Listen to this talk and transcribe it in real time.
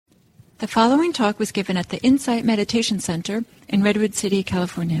The following talk was given at the Insight Meditation Center in Redwood City,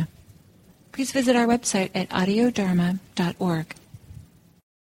 California. Please visit our website at audiodharma.org.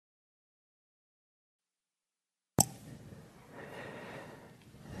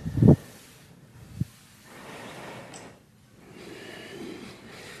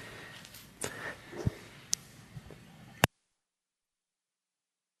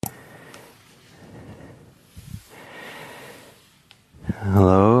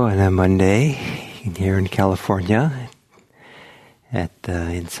 Hello, on a Monday here in California at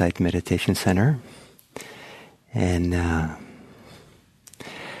the Insight Meditation Center. And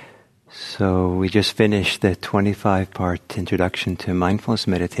so we just finished the 25-part introduction to mindfulness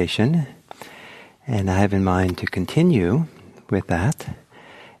meditation, and I have in mind to continue with that,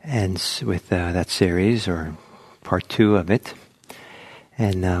 and with that series, or part 2 of it.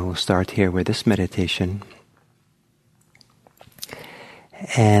 And we'll start here with this meditation.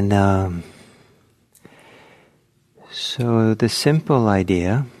 And so the simplest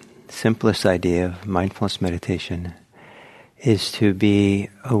idea of mindfulness meditation is to be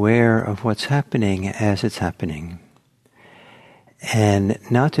aware of what's happening as it's happening. And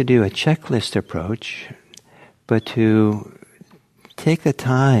not to do a checklist approach, but to take the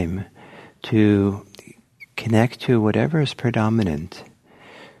time to connect to whatever is predominant,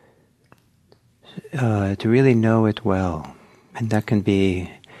 to really know it well. And that can be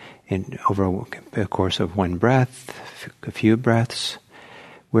over a course of one breath, a few breaths,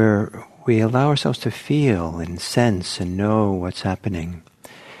 where we allow ourselves to feel and sense and know what's happening.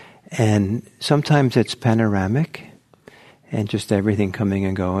 And sometimes it's panoramic and just everything coming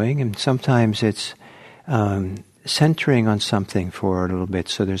and going. And sometimes it's centering on something for a little bit.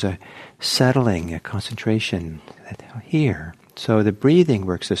 So there's a settling, a concentration here. So the breathing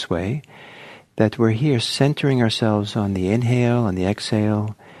works this way. That we're here centering ourselves on the inhale and the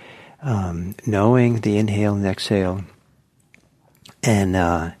exhale, knowing the inhale and exhale, and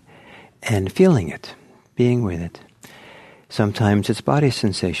feeling it, being with it. Sometimes it's body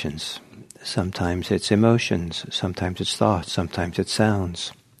sensations, sometimes it's emotions, sometimes it's thoughts, sometimes it's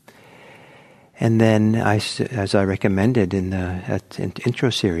sounds. And then, as I recommended in the intro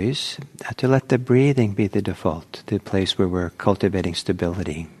series, to let the breathing be the default, the place where we're cultivating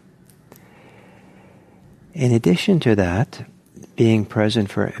stability. In addition to that, being present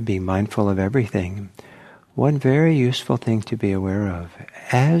for being mindful of everything, one very useful thing to be aware of,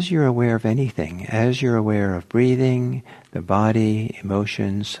 as you're aware of anything, as you're aware of breathing, the body,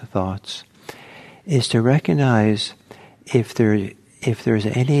 emotions, thoughts, is to recognize if there's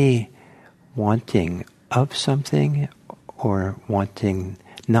any wanting of something or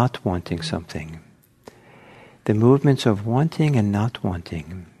not wanting something. The movements of wanting and not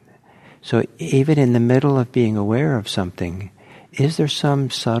wanting. So even in the middle of being aware of something, is there some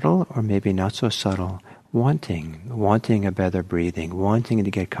subtle, or maybe not so subtle, wanting a better breathing, wanting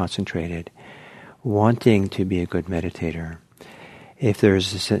to get concentrated, wanting to be a good meditator? If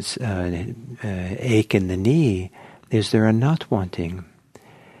there's this ache in the knee, is there a not wanting?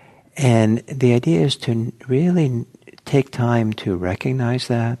 And the idea is to really take time to recognize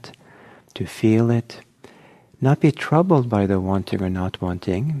that, to feel it, not be troubled by the wanting or not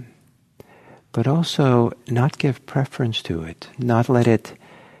wanting, but also not give preference to it, not let it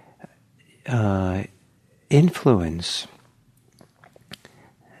influence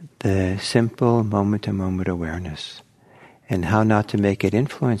the simple moment-to-moment awareness. And how not to make it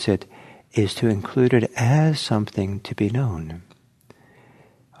influence it is to include it as something to be known.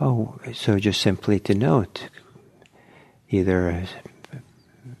 So just simply to note, either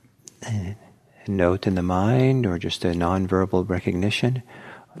a note in the mind or just a nonverbal recognition.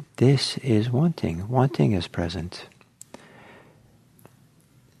 This is wanting. Wanting is present.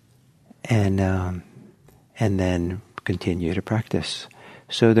 And then continue to practice.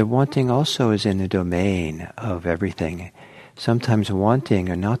 So the wanting also is in the domain of everything. Sometimes wanting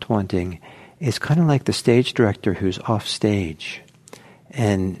or not wanting is kind of like the stage director who's off stage.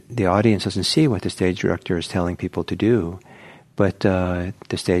 And the audience doesn't see what the stage director is telling people to do, but the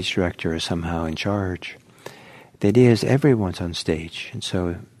stage director is somehow in charge. The idea is everyone's on stage, and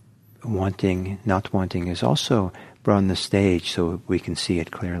so wanting, not wanting is also brought on the stage so we can see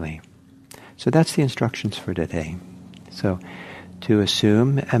it clearly. So that's the instructions for today. So to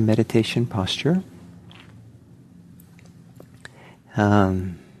assume a meditation posture,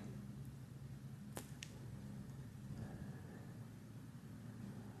 and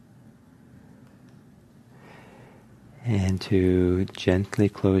to gently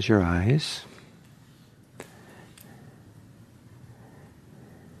close your eyes.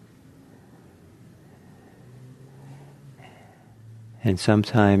 And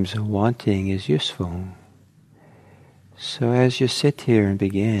sometimes wanting is useful. So as you sit here and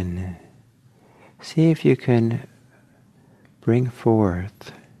begin, see if you can bring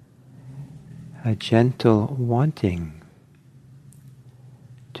forth a gentle wanting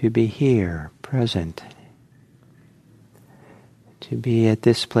to be here, present, to be at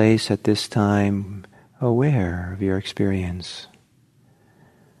this place, at this time, aware of your experience.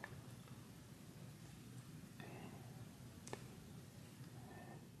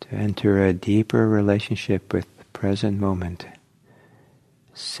 To enter a deeper relationship with the present moment,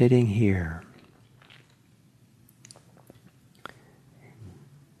 sitting here.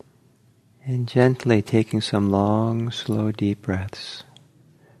 And gently taking some long, slow, deep breaths,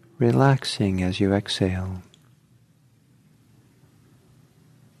 relaxing as you exhale.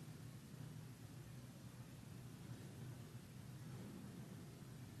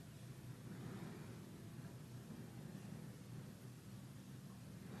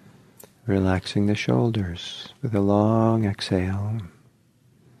 Relaxing the shoulders with a long exhale.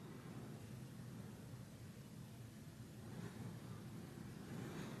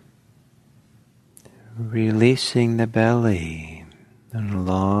 Releasing the belly on a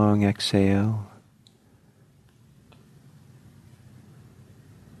long exhale.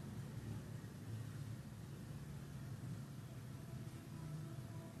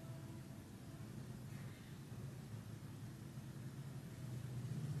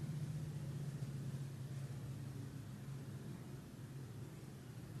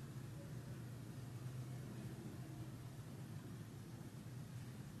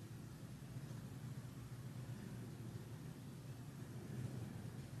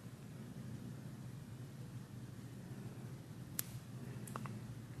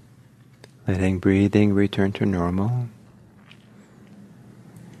 Letting breathing return to normal.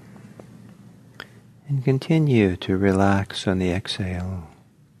 And continue to relax on the exhale,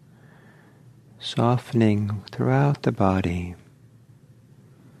 softening throughout the body.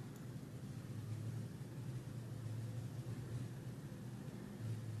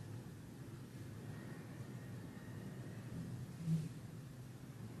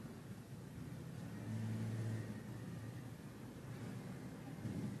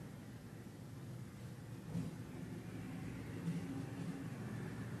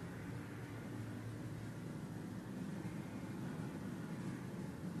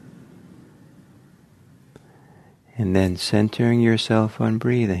 And then centering yourself on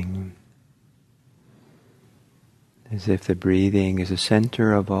breathing, as if the breathing is the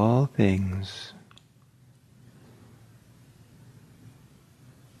center of all things.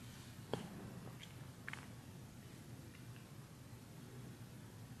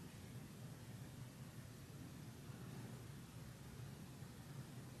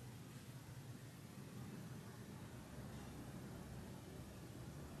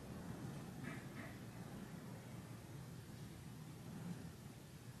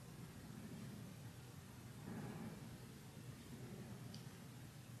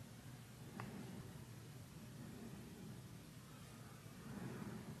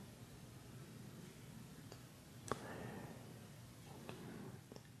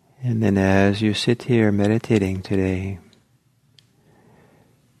 And then as you sit here meditating today,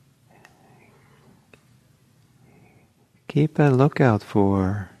 keep a lookout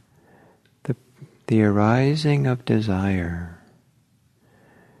for the arising of desire,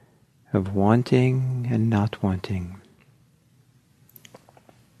 of wanting and not wanting.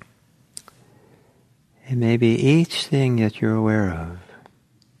 And maybe each thing that you're aware of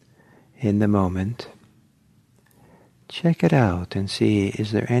in the moment, check it out and see,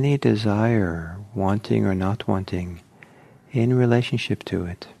 is there any desire, wanting or not wanting, in relationship to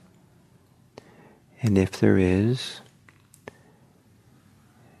it? And if there is,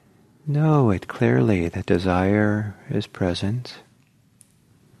 know it clearly that desire is present.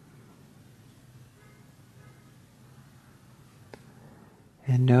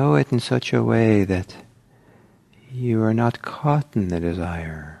 And know it in such a way that you are not caught in the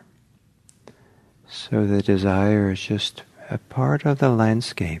desire. So the desire is just a part of the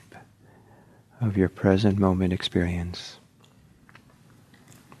landscape of your present moment experience.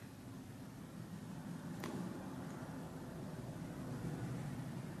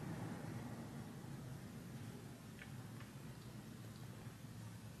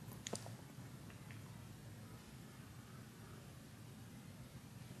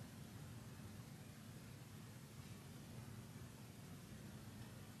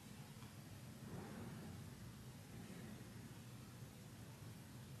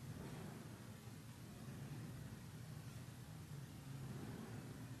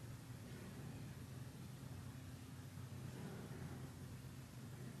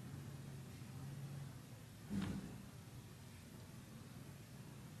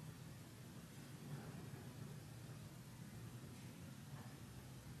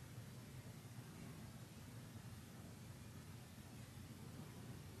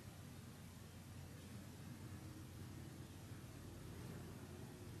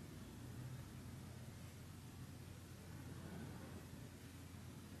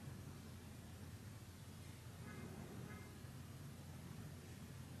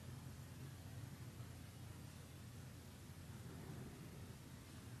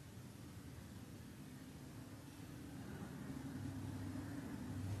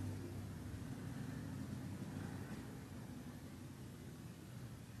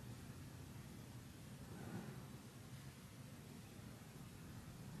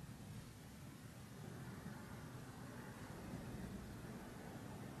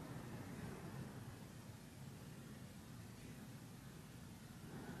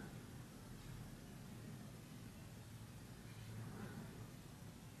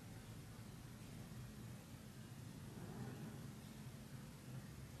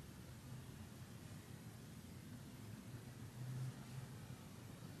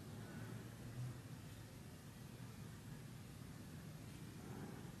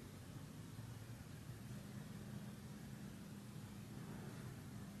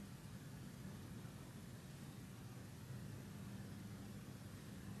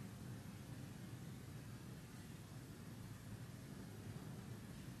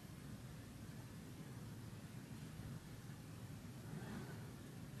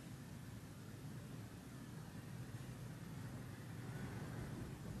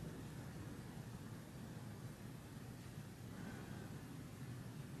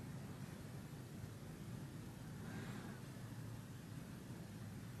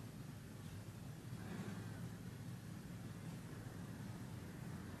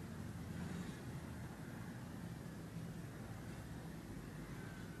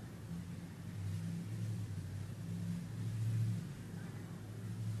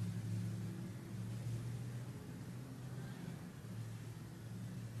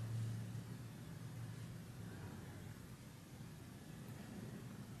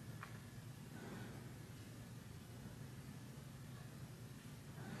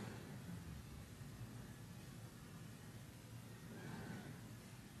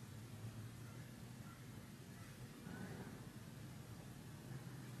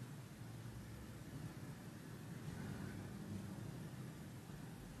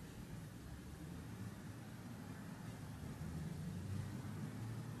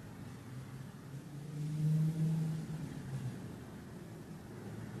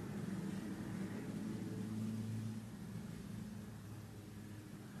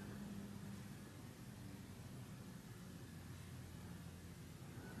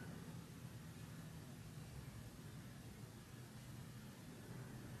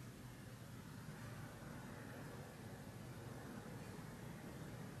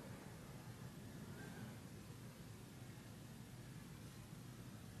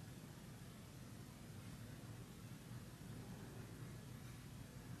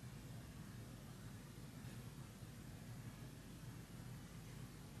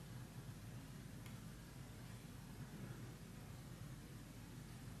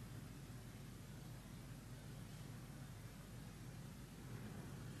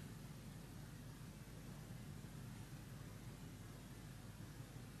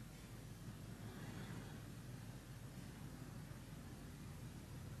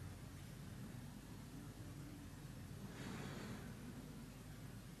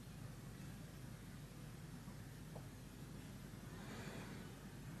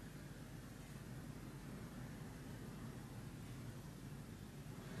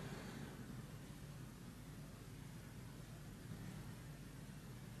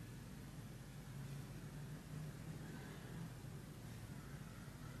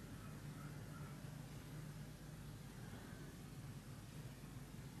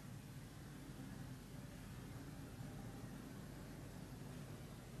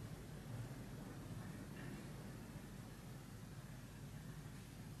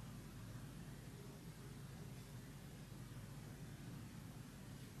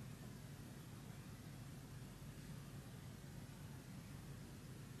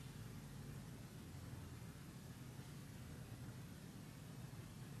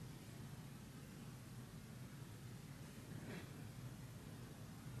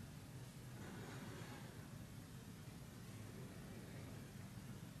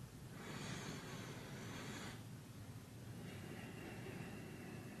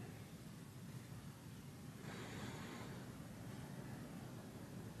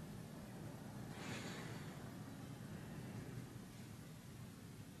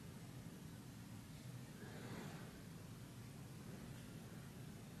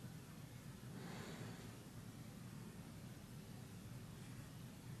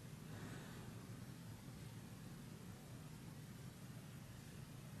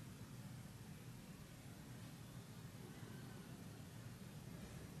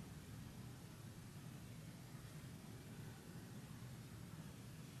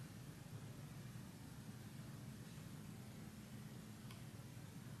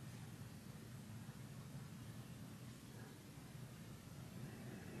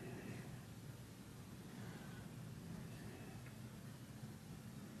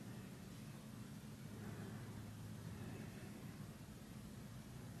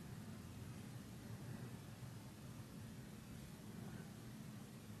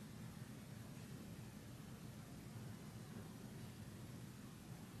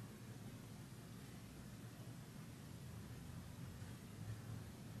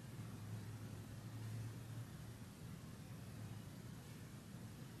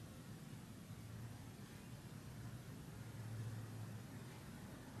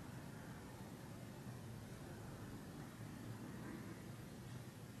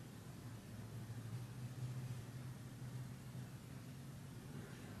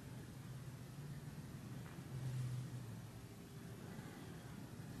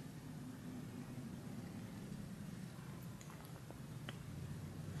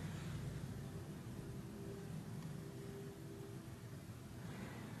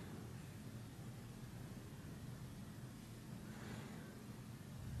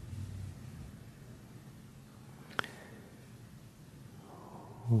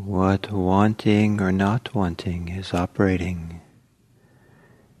 what wanting or not wanting is operating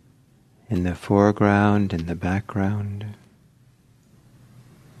in the foreground, in the background.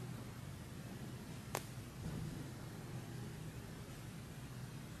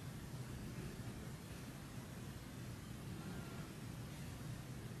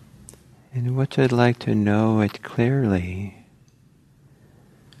 And what I'd like to know it clearly,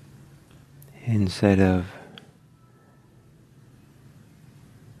 instead of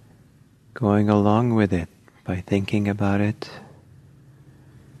going along with it by thinking about it.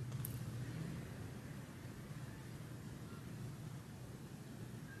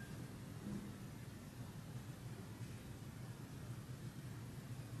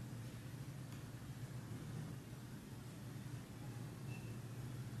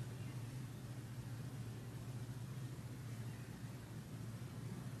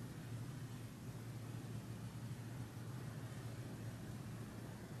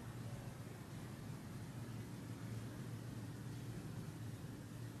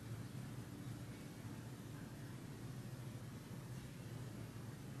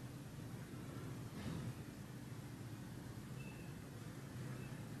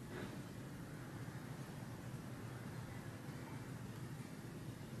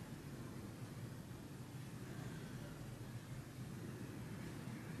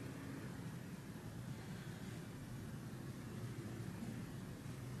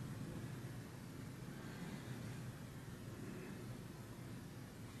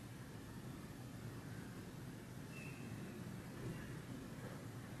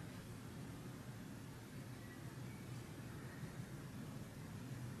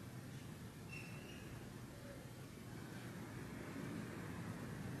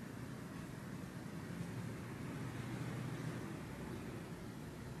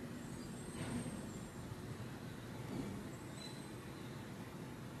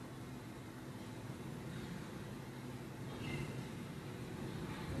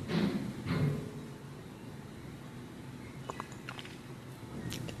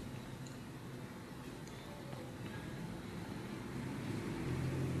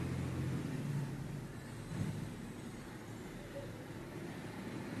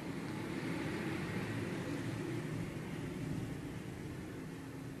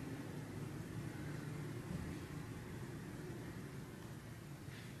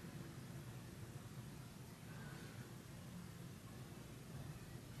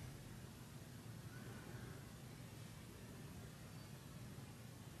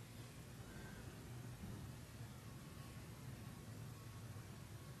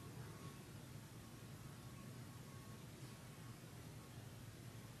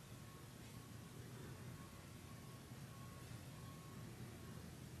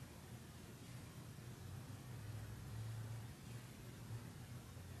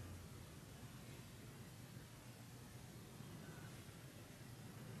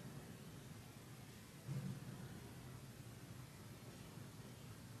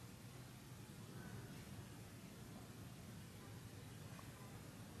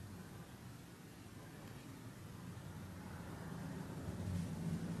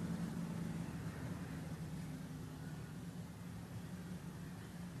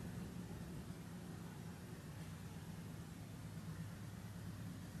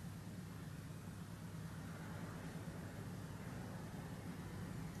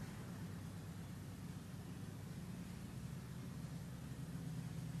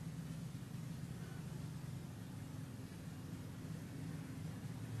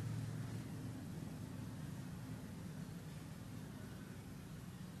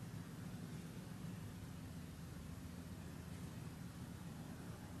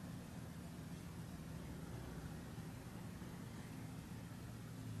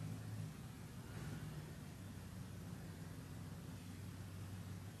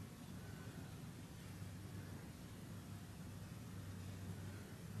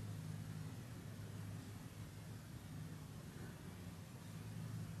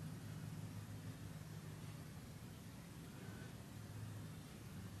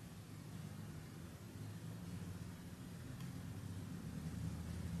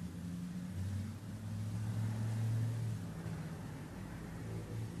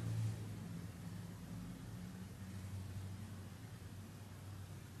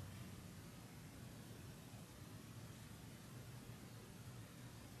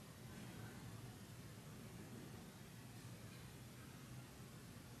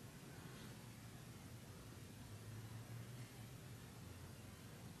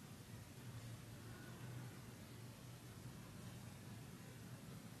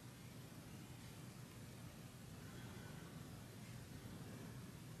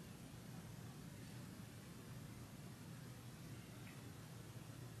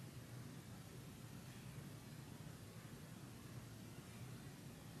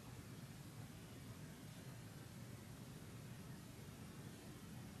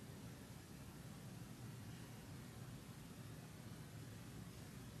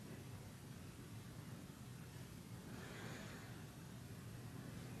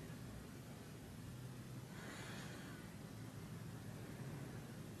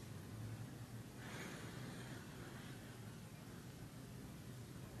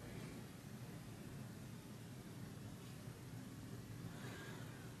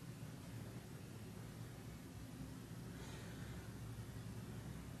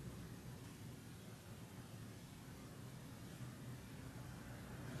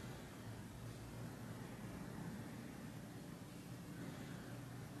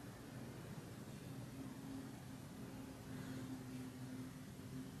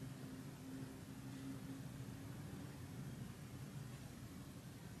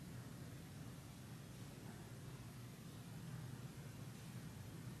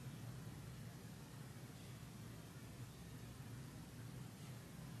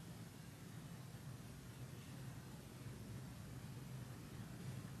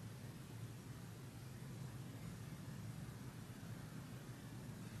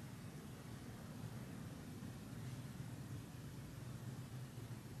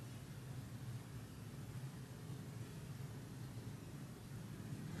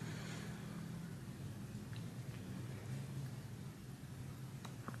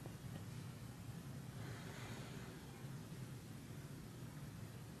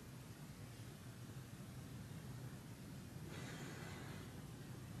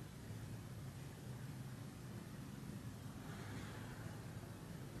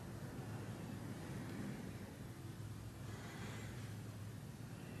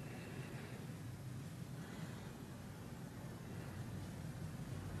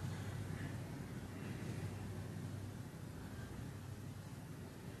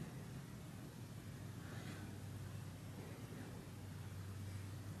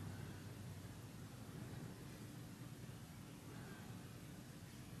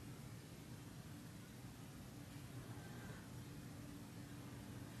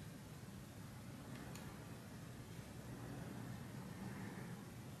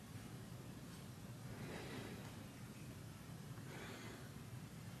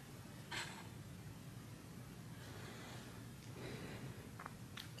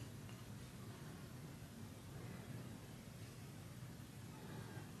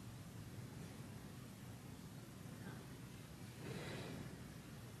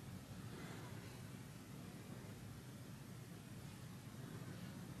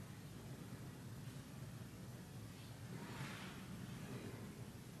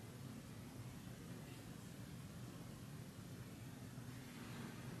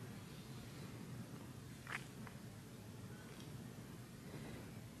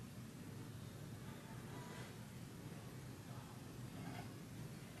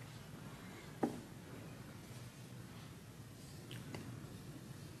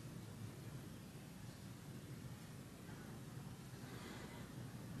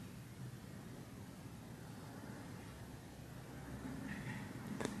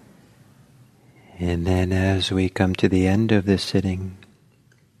 And then as we come to the end of this sitting,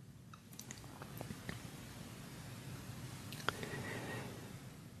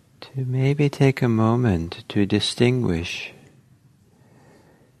 to maybe take a moment to distinguish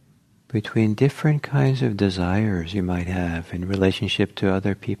between different kinds of desires you might have in relationship to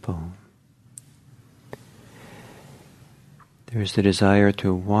other people. There's the desire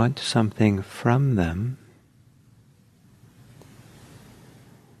to want something from them,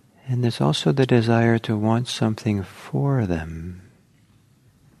 and there's also the desire to want something for them.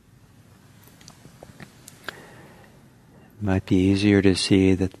 It might be easier to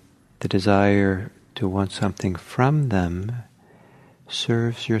see that the desire to want something from them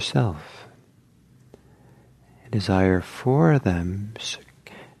serves yourself. A desire for them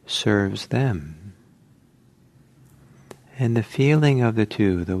serves them. And the feeling of the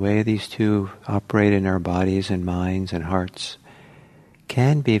two, the way these two operate in our bodies and minds and hearts,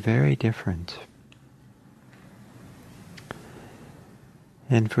 can be very different.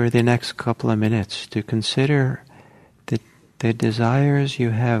 And for the next couple of minutes, to consider the desires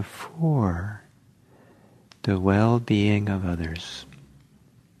you have for the well-being of others,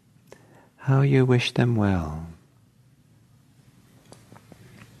 how you wish them well.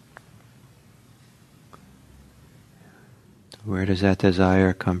 Where does that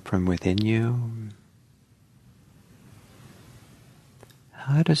desire come from within you?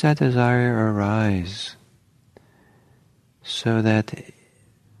 How does that desire arise so that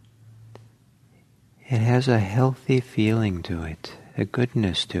it has a healthy feeling to it, a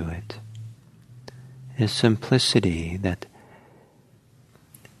goodness to it, a simplicity that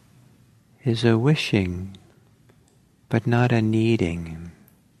is a wishing but not a needing,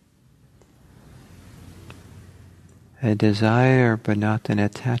 a desire but not an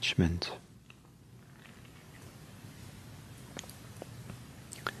attachment.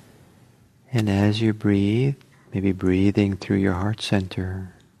 And as you breathe, maybe breathing through your heart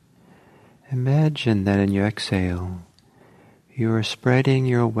center, imagine that in your exhale, you are spreading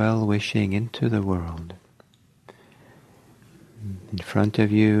your well-wishing into the world. In front of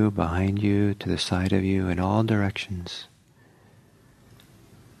you, behind you, to the side of you, in all directions.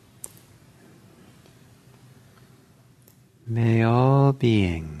 May all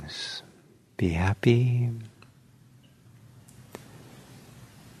beings be happy.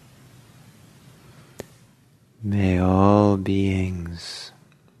 May all beings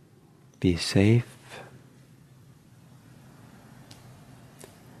be safe.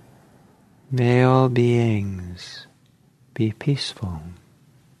 May all beings be peaceful.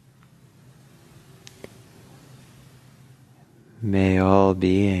 May all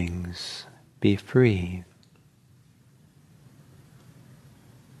beings be free.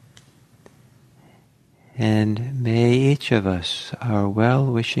 And may each of us, our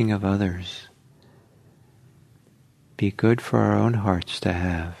well-wishing of others, be good for our own hearts to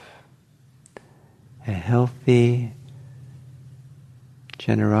have. A healthy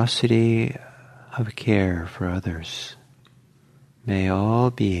generosity of care for others. May all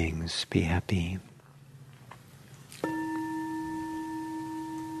beings be happy.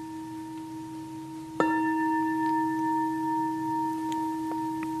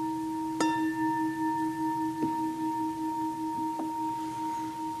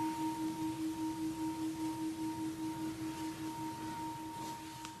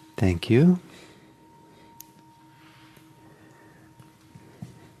 Thank you.